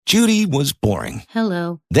Judy was boring.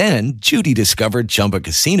 Hello. Then Judy discovered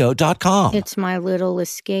ChumbaCasino.com. It's my little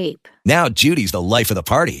escape. Now Judy's the life of the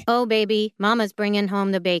party. Oh, baby, mama's bringing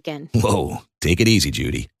home the bacon. Whoa, take it easy,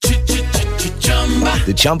 Judy.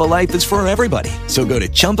 The Chumba life is for everybody. So go to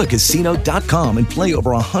ChumbaCasino.com and play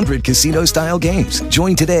over 100 casino-style games.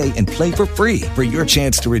 Join today and play for free for your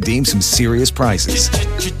chance to redeem some serious prizes.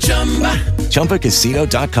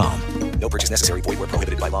 ChumbaCasino.com. No purchase necessary. Void where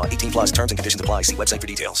prohibited by law. 18 plus terms and conditions apply. See website for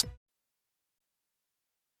details.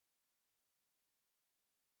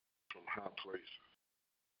 From high places.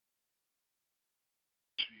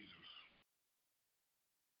 Jesus.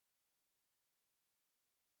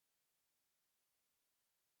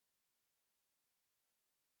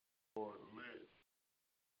 Lord, let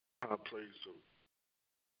high places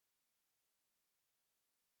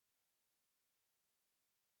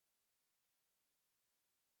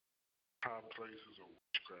of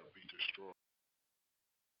witchcraft be destroyed.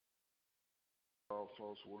 All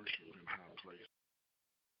false worship in high places.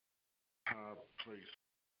 High places.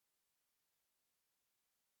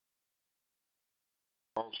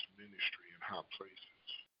 False ministry in high places.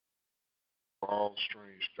 All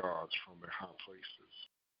strange gods from the high places.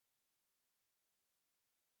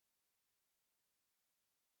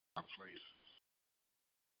 High places.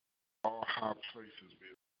 All high places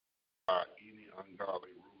be by any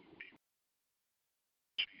ungodly rule of evil.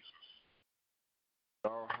 Jesus.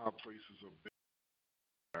 All high places are big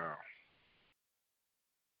now.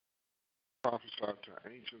 Prophesy to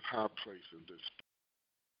ancient high places that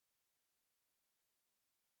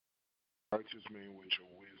righteous men with your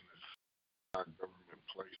witness, our government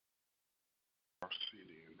place, our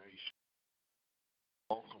city and nation.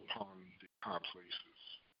 Walk upon the high places.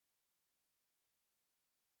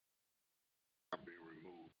 Not be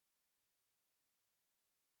removed.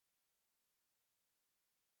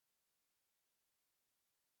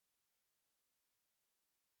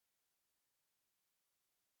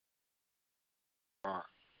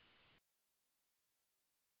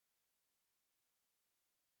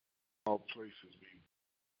 All places be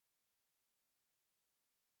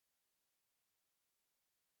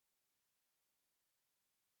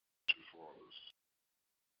for us.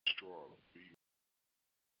 Destroy, be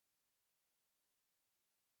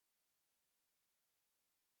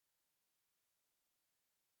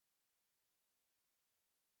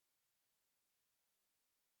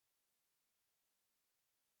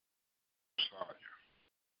Messiah.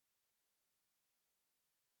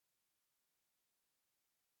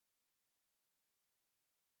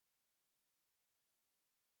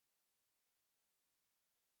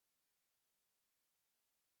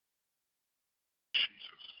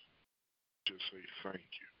 Jesus. Just say thank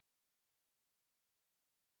you.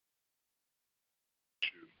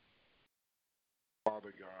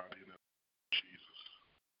 Father God, in the name of Jesus,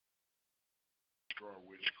 destroy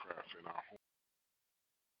witchcraft in our home,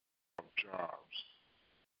 our jobs,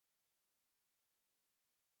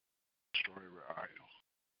 destroy every idol.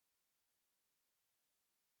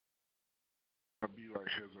 I be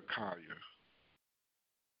like Hezekiah,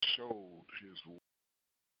 showed his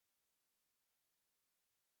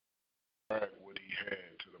back what he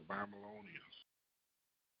had to the Babylonians.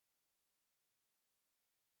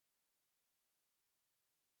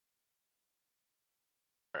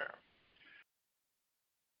 With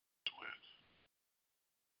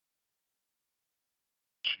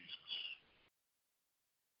Jesus,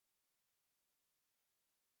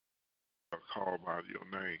 I call by your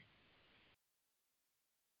name.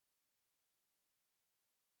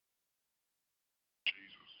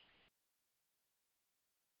 Jesus,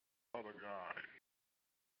 Father God,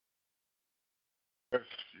 bless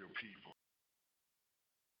your people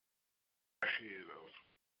ahead of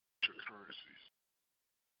your currencies.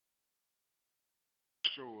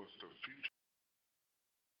 Show us the future.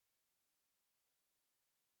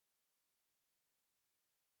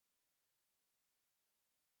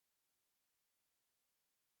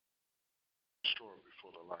 Destroy it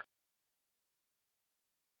before the light.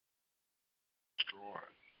 Destroy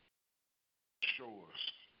it. Show us.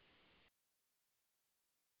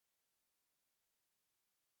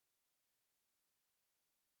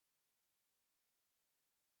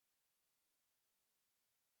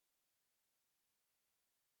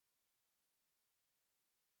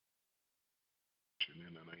 In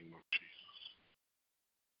the name of Jesus.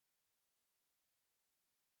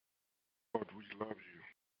 Lord, we love you.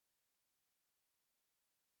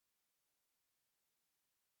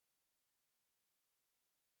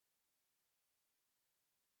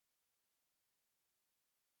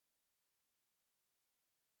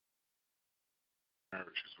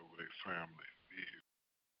 Marriages over their family.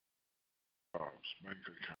 bank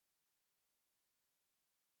account.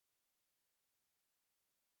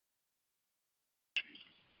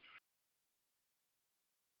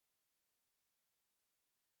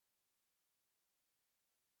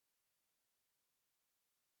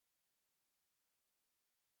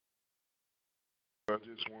 I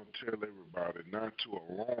just want to tell everybody not to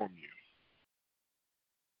alarm you.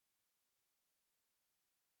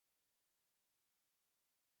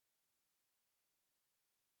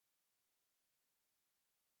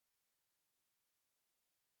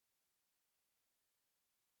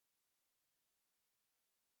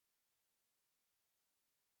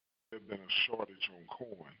 There's been a shortage on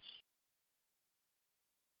coins.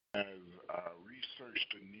 As I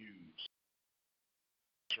researched the news,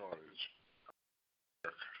 shortage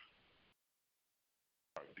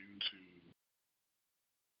due to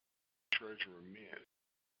Treasury Mint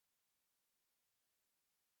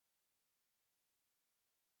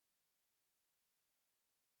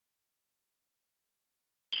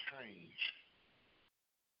change.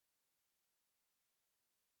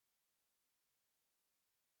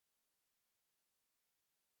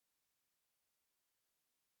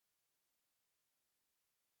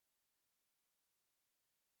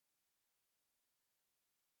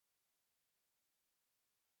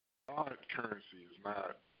 Hard currency is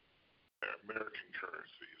not American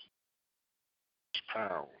currency. It's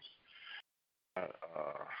pounds.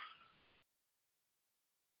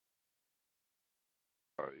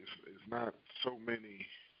 It's not so many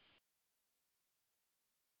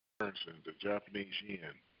currencies. The Japanese yen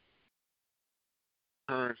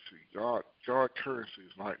currency, God currency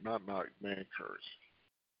is like not like man currency.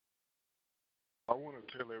 I want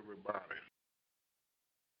to tell everybody,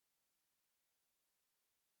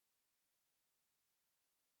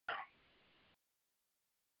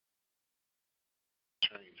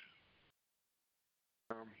 change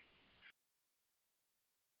it.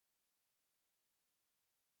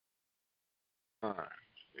 Fine.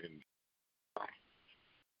 And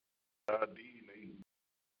ID, they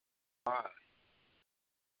buy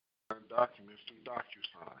documents through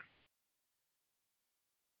DocuSign.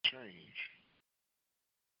 Change.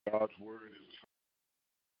 God's word is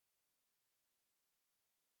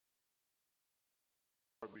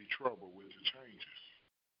going to be trouble with the changes.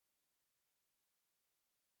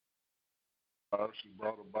 God actually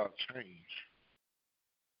brought about change.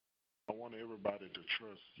 I want everybody to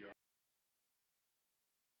trust God.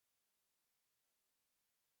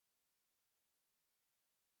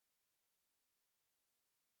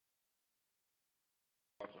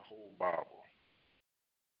 The whole Bible.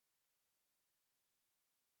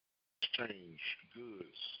 Exchange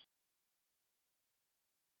goods.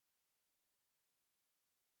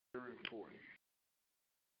 Very important.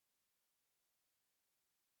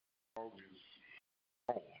 Dog is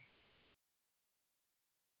on.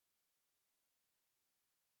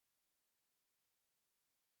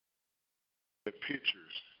 The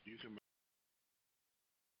pictures, you can make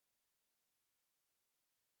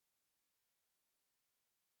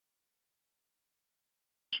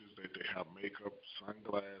pictures that they have makeup,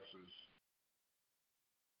 sunglasses,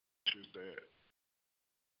 pictures that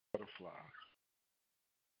butterfly.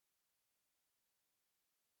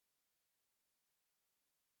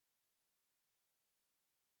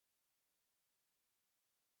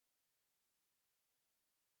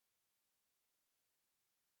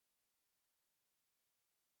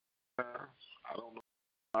 I don't know.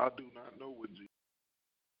 I do not know what Jesus,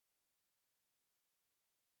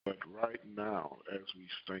 but right now, as we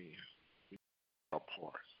stand, we are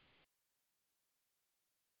apart.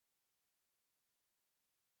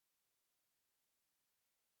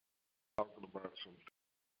 Talking about something.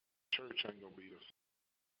 Church ain't gonna be the same.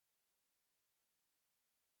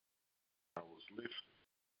 I was listening.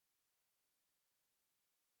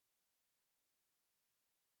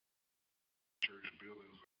 Church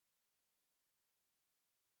buildings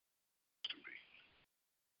to be.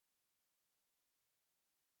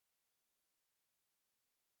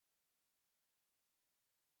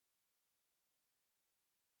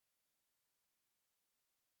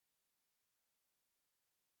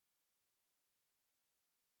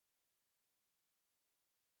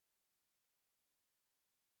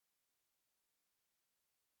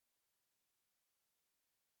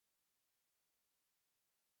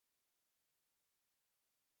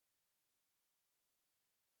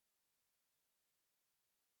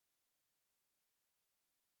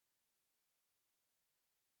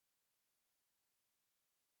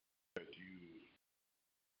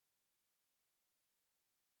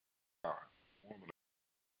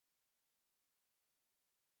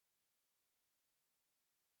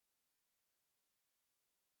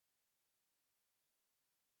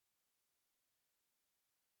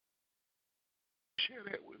 share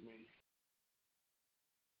that with me?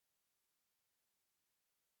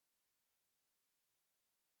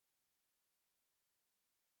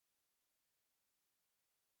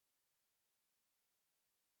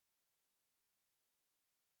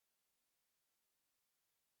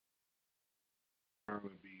 Trying to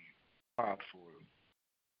be thoughtful and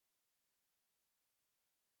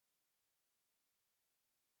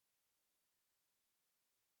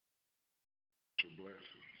your blessings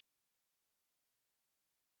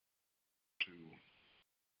to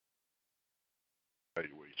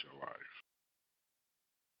evaluate your life.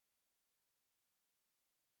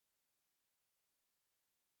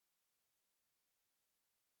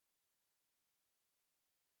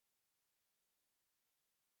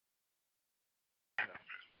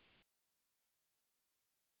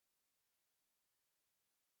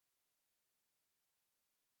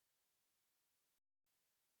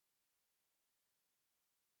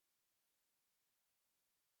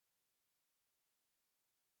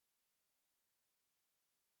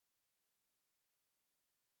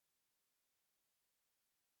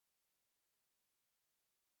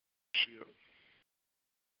 Ship.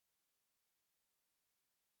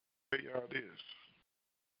 Tell y'all this.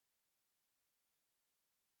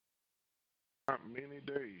 Not many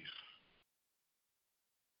days.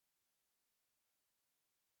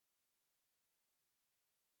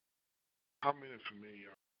 How many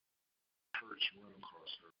familiar church run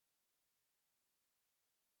across her?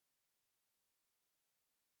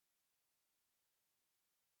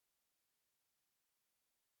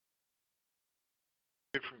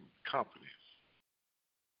 Different companies.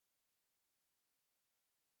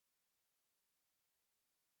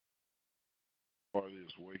 Or it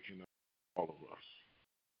is waking up all of us.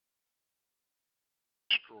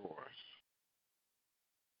 Destroys.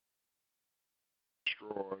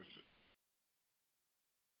 Destroys.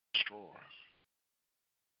 Destroys.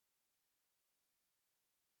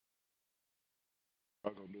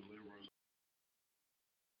 I'm gonna deliver us.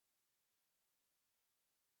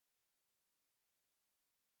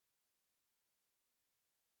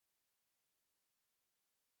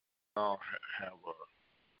 All have a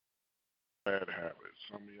bad habit.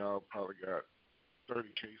 Some of y'all probably got 30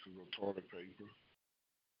 cases of toilet paper,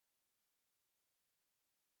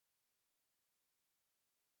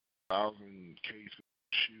 1,000 cases of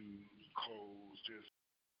shoes, clothes, just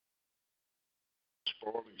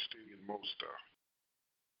spoiling, stealing most stuff.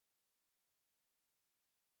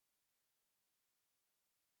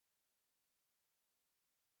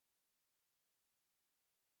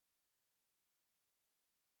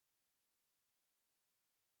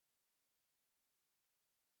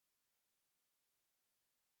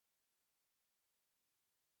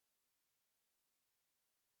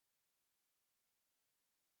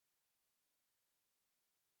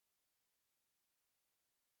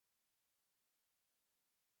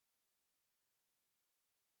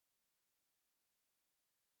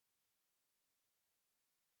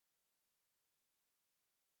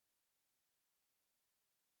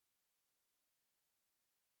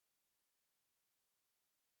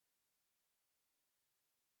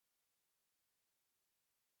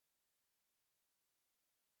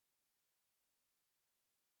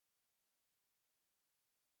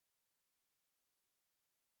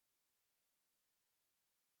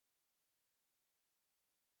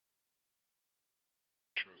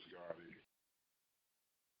 Trust God in it.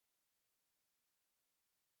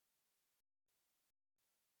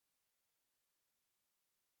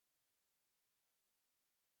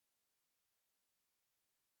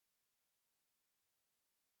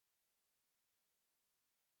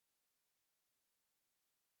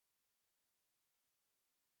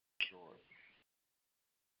 Short.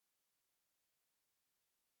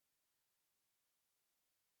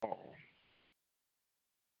 Oh,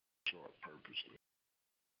 short purposely.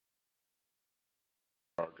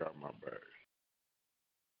 I got my back.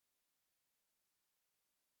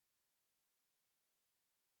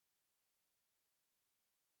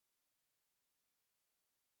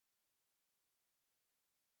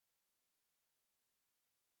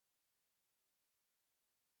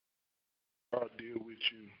 God deal with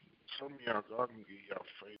you. Some of y'all, God can give y'all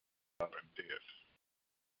faith out of death.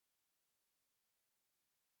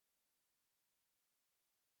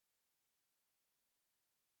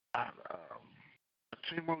 I,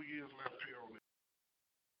 10 more years left here on this.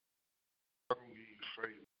 God can give you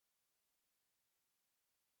faith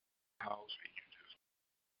house and you just,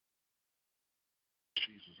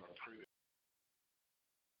 Jesus, I pray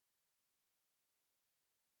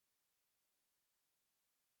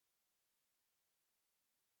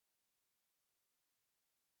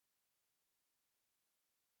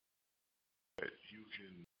that you you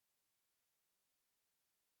can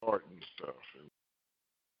start and stuff. And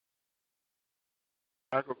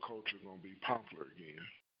agriculture is going to be popular again.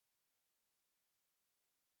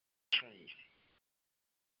 Change.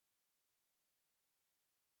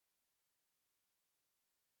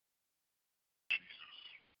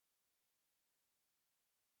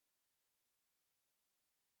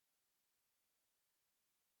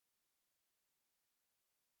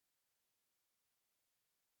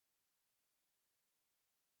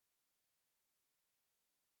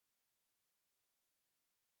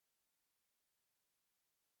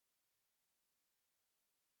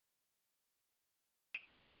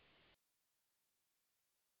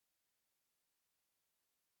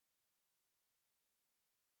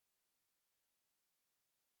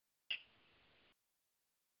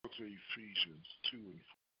 Go to Ephesians 2 and 4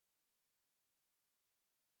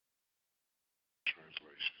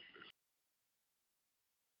 translation.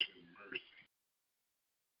 It's mercy.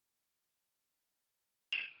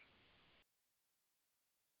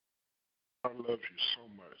 God loves you so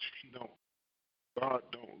much. God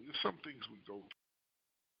don't. There's some things we go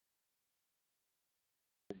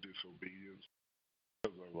through disobedience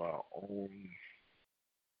because of our own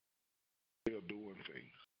way of doing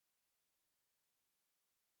things.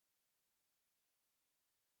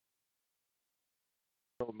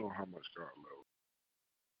 Don't know how much God loves.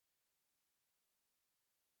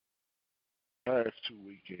 Past 2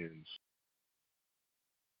 weekends,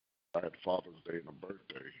 I had Father's Day and a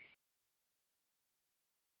birthday.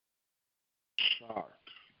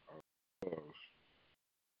 Shocked of love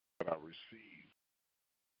that I received.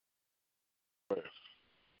 Blessed.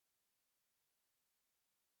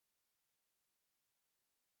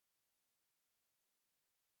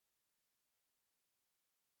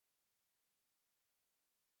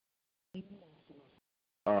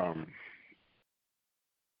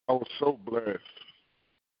 I was so blessed.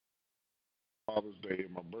 Father's Day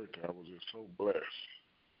and my birthday, I was just so blessed.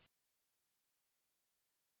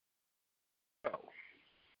 Oh.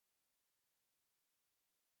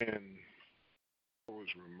 And I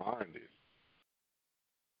was reminded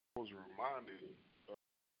of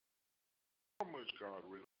how much God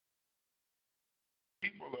really.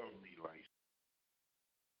 People love me like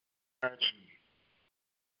actually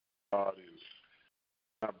God is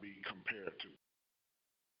not being compared to.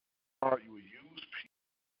 God, you will use people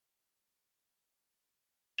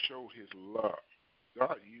to show His love.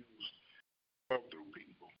 God used love through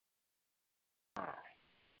people. Wow.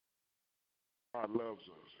 God loves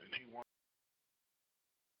us, and He wants.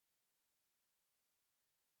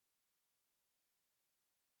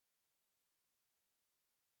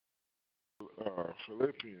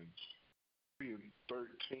 Philippians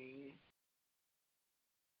 3:13.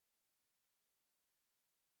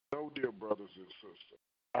 No, dear brothers and sisters,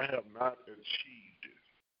 I have not achieved it,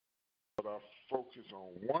 but I focus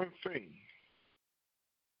on one thing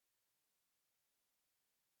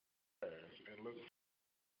and look.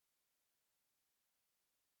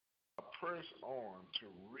 I press on to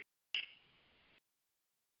reach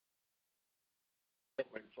the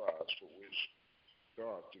prize for which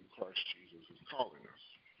God through Christ Jesus is calling us.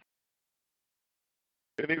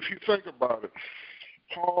 And if you think about it,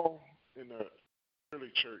 Paul in the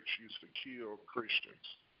early church used to kill Christians.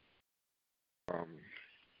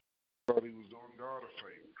 Thought he was doing God a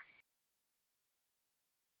favor.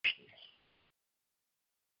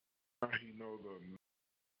 Now he know the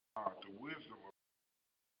wisdom of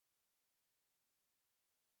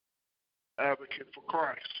advocate for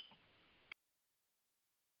Christ.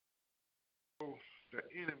 So the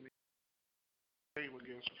enemy came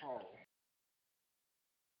against Paul.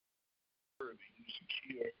 He used to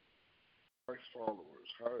kill Christ followers.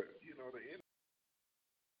 The enemy.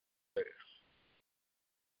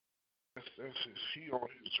 That's he on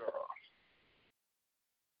his job.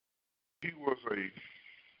 He was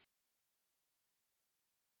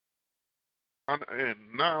and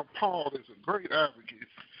now Paul is a great advocate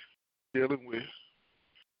dealing with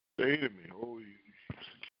the enemy. Oh, you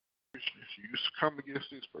used to come against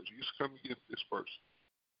this person. You used to come against this person.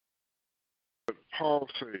 But Paul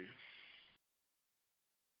says,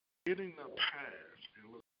 getting the past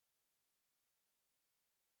and look.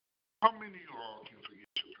 How many of you all can forget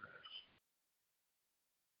your past?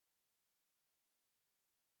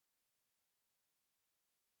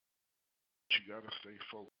 But you got to stay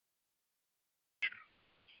focused.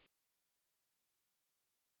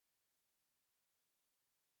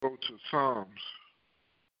 Go to Psalms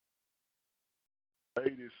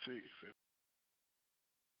 86.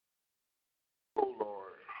 Oh,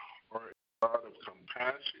 Lord, are a God of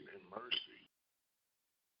compassion and mercy.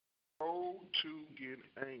 Oh, to get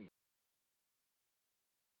angry.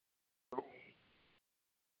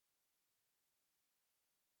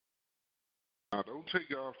 Now, don't take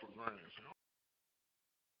God for granted.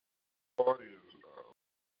 God is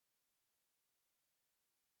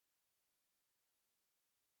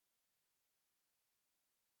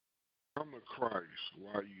come to Christ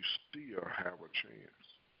while you still have a chance.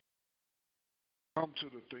 Come to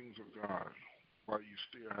the things of God while you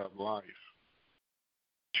still have life.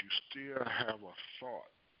 You still have a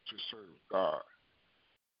thought to serve God.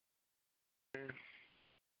 And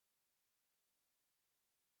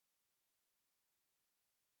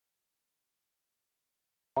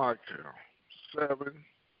Michael 7.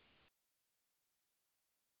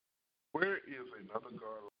 Where is another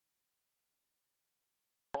God?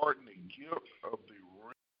 Pardon the gift of the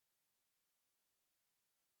rich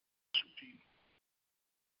people.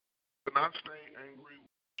 Do not stay angry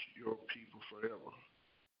with your people forever,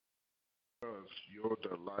 because your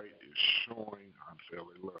delight is showing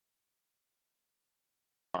unfailing love.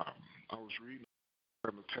 I was reading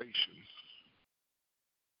Lamentations,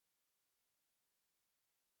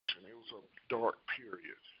 and it was a dark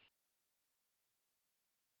period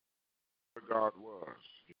where God was.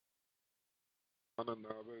 One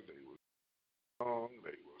another, they were young,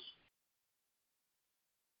 they was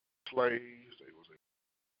slaves, they was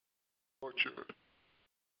tortured.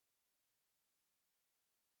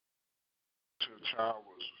 Till a child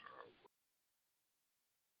was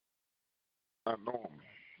not normal.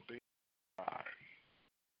 They died.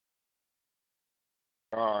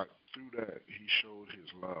 God, through that, He showed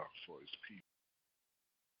His love for His people.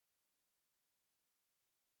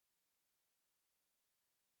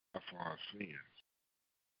 For our sins.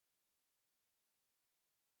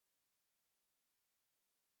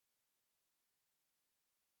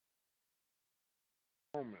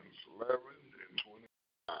 Romans 11 and 29.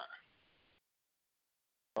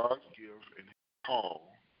 God's gift and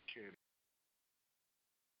call can.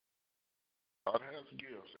 God has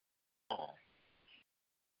gifts and call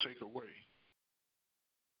take away.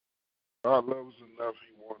 God loves enough.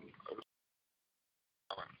 He wants us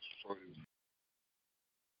for His.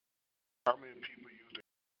 How many people use it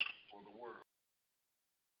for the world?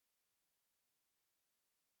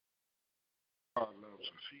 God loves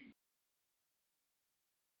us. He.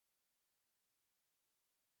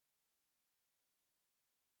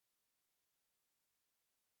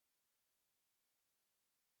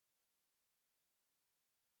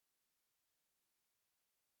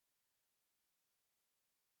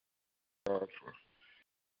 God for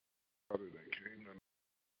other that came to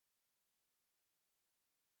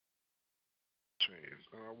chance.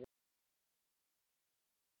 And I want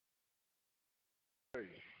to say,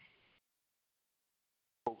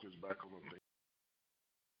 focus back on the thing.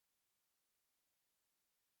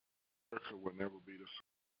 America will never be the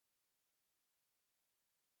same.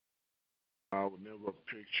 I would never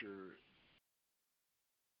picture.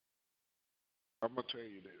 I'm gonna tell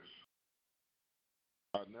you this.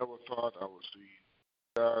 I never thought I would see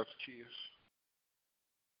guys kiss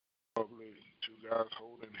public, two guys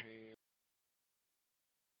holding hands.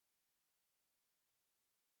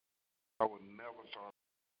 I would never thought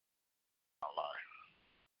in my life.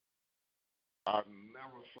 I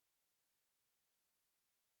never thought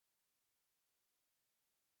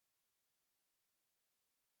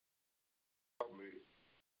public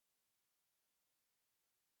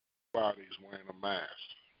bodies wearing a mask.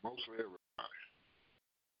 Mostly everybody.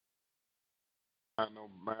 I know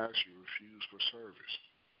mask you refuse for service.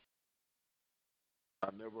 I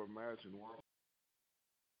never imagined one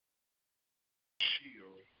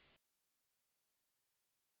shield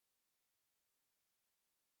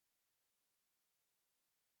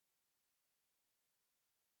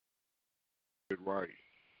get it right.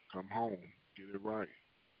 Come home, get it right.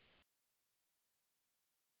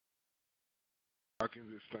 I can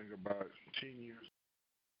just think about 10 years.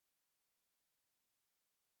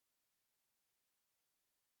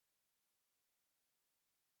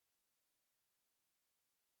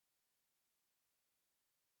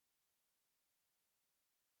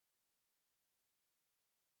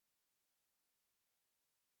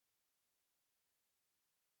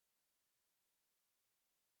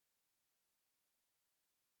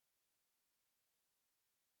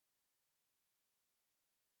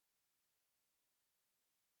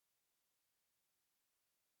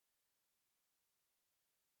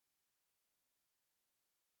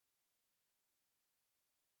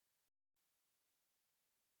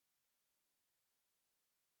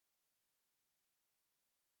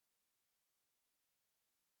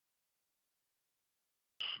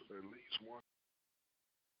 At least one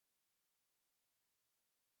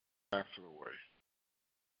passed away.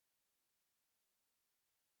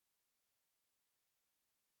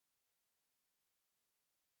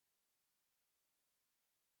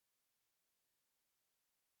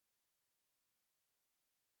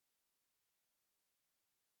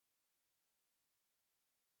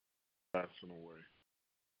 passing away.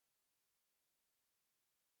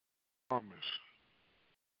 Promise.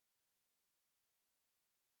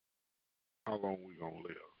 How long we gonna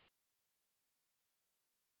live?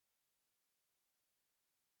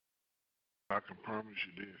 I can promise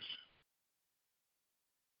you this.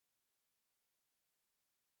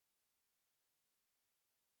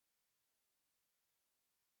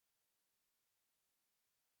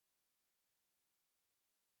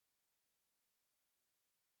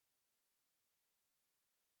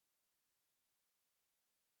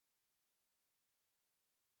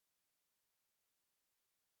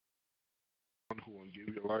 One who will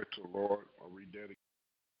give your life to the Lord or rededicate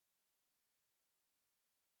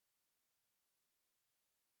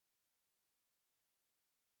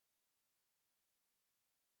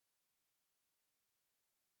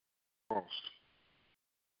lost.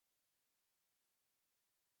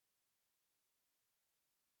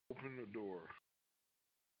 Open the door.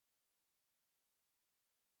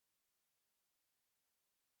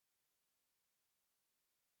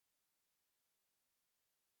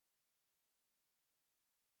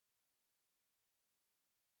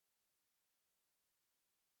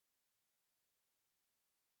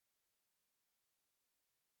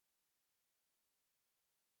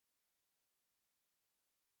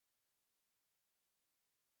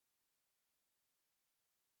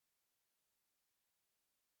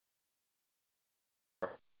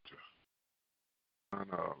 Find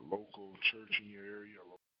a local church in your area, a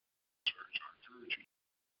local church. I encourage you.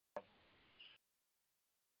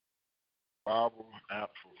 Bible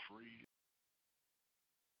app for free.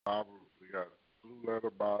 Bible, we got Blue Letter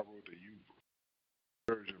Bible, the U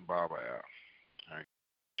Version Bible app. I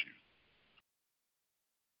encourage you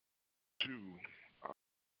to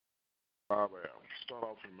Bible app. Start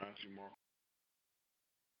off in Matthew, Mark.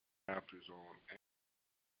 App is on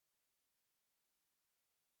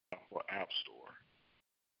Apple App Store.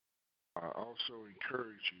 I also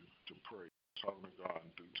encourage you to pray, talking to God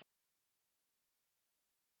in due time.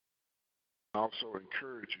 I also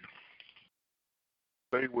encourage you,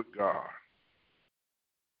 stay with God.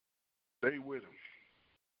 Stay with Him.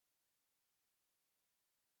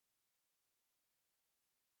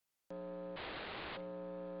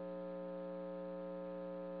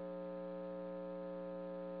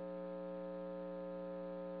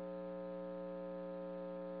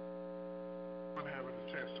 I'm having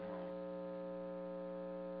a testimony.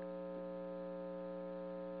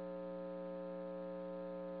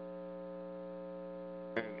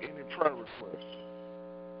 And any prayer requests.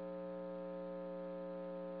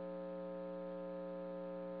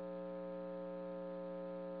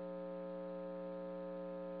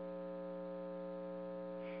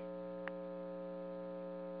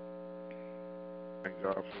 Thank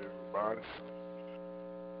God for everybody.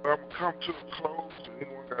 I'm going to come to a close.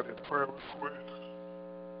 Anyone got any prayer requests?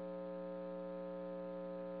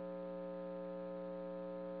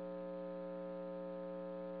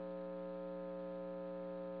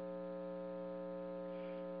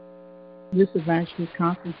 This is Evangelist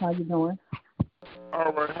Constance. How you doing?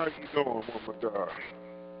 All right, how you doing, woman of God?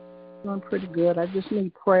 Doing pretty good. I just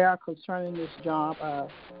need prayer concerning this job. I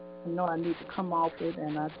know I need to come off it,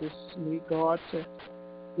 and I just need God to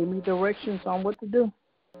give me directions on what to do.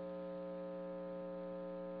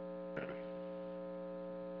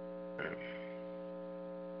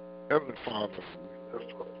 Heavenly Father, we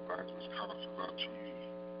lift up Evangelist Constance unto you.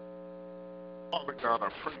 Father God, I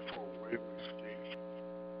pray for a way of escape.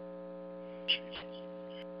 Jesus.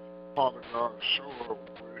 Father God, show her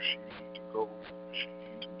where she needs to go, what she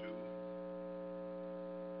needs to do.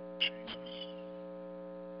 Jesus.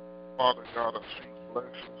 Father God, I speak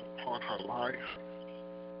blessings upon her life.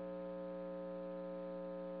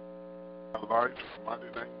 Her life in the mighty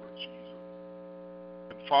name of Jesus.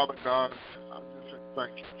 And Father God, I just say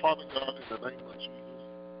thank you. Father God, in the name of Jesus,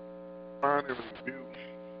 find and rebuke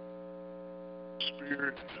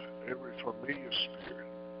spirit, every familiar spirit,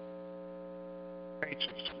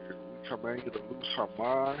 ancient spirit. We command you to loose her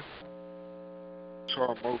mind, to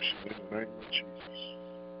her emotion in the name of Jesus.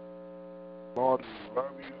 Lord, we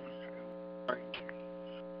love you and thank you.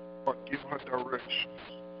 Lord, give her direction.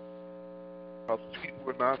 Her feet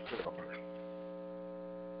will not fail her.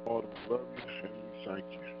 Lord, we love you and we thank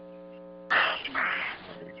you. In Jesus'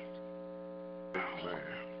 name, amen.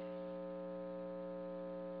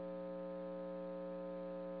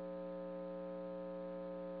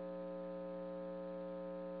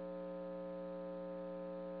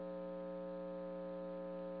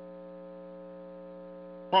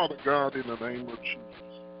 Father God, in the name of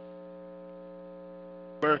Jesus,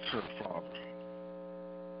 bless her, Father.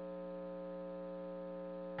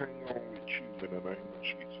 Hang on with you in the name of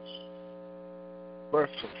Jesus. Bless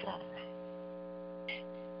her, Father.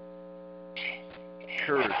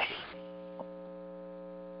 Encourage her.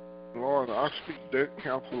 Lord, I speak debt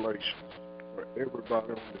cancellation for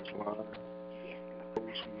everybody on this line,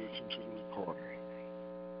 those who listen to the recording.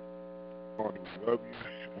 Lord, we love you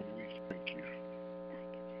and we thank you.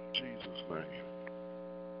 In Jesus' name,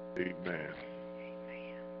 amen.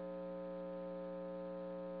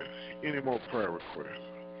 Any more prayer requests?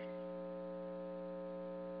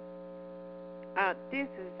 This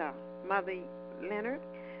is Mother Leonard,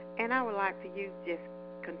 and I would like for you to just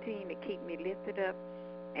continue to keep me lifted up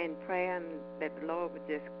in prayer, and that the Lord would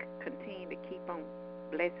just continue to keep on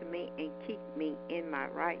blessing me and keep me in my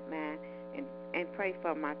right mind, and pray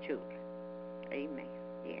for my children. Amen.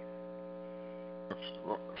 Yes.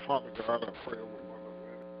 Father God, I pray over Mother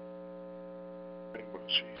Leonard in the name of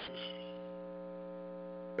Jesus,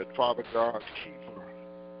 that Father God keep her.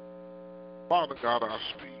 Father God, I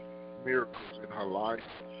speak miracles in her life.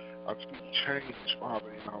 I speak change,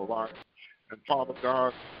 Father, in her life. And Father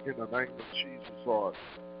God, in the name of Jesus, Lord,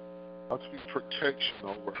 I speak protection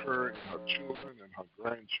over her and her children and her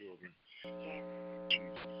grandchildren. Yes.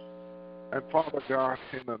 Jesus. And Father God,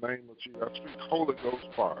 in the name of Jesus, I speak Holy Ghost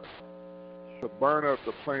fire to burn up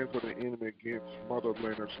the plans of the enemy against Mother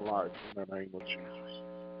Leonard's life in the name of Jesus.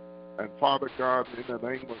 And Father God, in the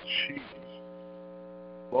name of Jesus,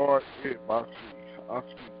 Lord, I speak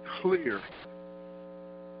clear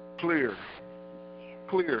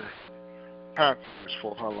passages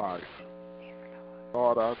for her life.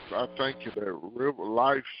 Lord, I thank you that her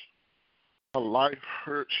life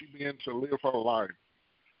hurt. She began to live her life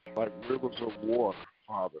like rivers of water,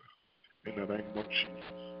 Father, in the name of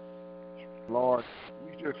Jesus. Lord,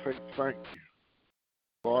 we just say thank you.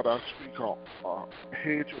 Lord, I speak a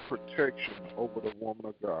hedge of protection over the woman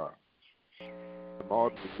of God. And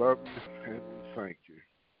Lord, we love you and we thank you.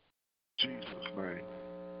 In Jesus' name,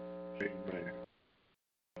 amen.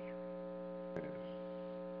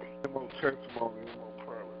 Any more testimony, any more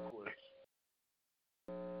prayer requests?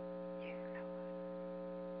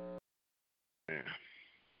 Amen.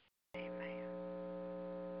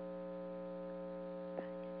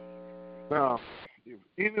 Now, if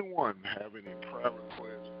anyone have any prayer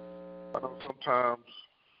requests, I know sometimes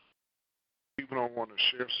people don't want to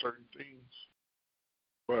share certain things,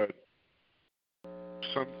 but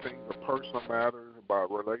some things are personal matters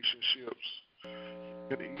about relationships.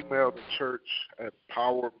 You can email the church at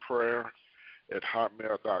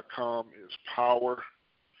powerprayer@hotmail.com. It's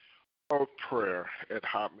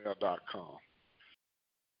powerofprayer@hotmail.com.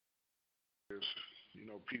 There's,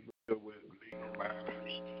 people deal with legal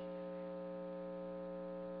matters.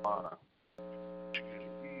 You can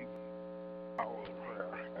email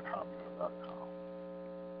powerofprayer@hotmail.com.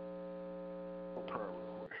 No prayer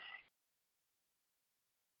request.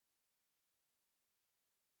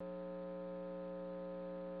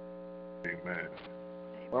 Amen.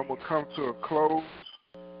 I'm going to come to a close.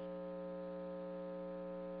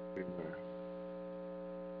 Amen.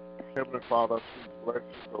 Heavenly Father, I speak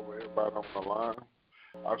blessings over everybody on the line.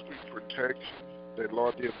 I speak protection, that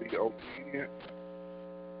Lord, they'll be obedient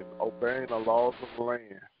and obeying the laws of the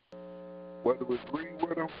land. Whether we agree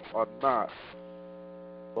with them or not,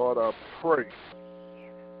 Lord, I pray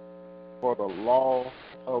for the law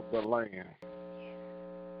of the land.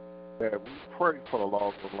 That we pray for the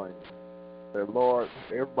laws of the land. That, Lord,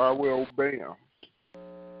 everybody will obey them.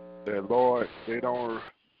 That, Lord, they don't.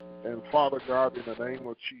 And Father God, in the name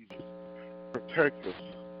of Jesus, protect us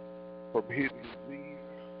from hidden disease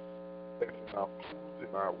that's in our food,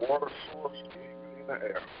 in our water source, and even in the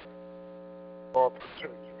air. Lord,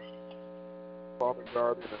 protect us. Father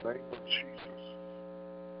God, in the name of Jesus,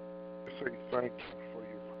 I say thank you for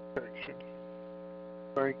your protection.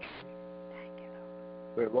 Thank you.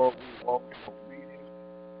 That, Lord, we walk in obedience.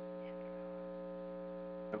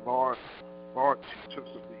 And Lord, teach us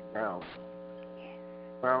to be balanced.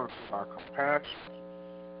 Balance in our compassion.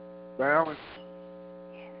 Balance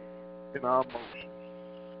in our emotions.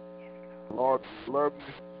 Lord, we love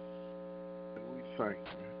you and we thank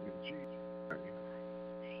you. In Jesus' name.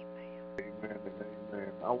 Amen and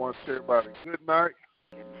amen. I want to tell everybody good night.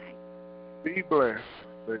 Good night. Be blessed.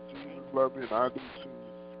 That Jesus loves you and I do too.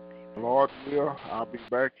 Lord will, I'll be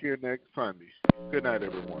back here next Sunday. Good night,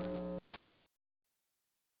 everyone.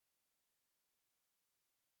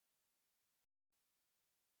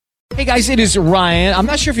 Hey guys, it is Ryan. I'm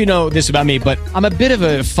not sure if you know this about me, but I'm a bit of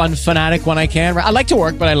a fun fanatic when I can. I like to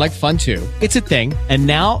work, but I like fun too. It's a thing. And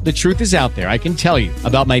now the truth is out there. I can tell you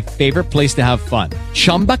about my favorite place to have fun.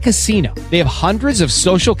 Chumba Casino. They have hundreds of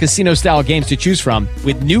social casino style games to choose from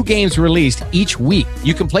with new games released each week.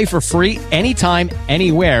 You can play for free anytime,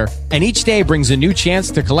 anywhere. And each day brings a new chance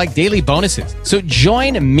to collect daily bonuses. So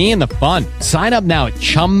join me in the fun. Sign up now at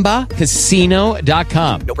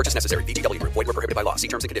ChumbaCasino.com. No purchase necessary. VGW Group. Void where prohibited by law. See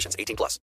terms and conditions. 18+.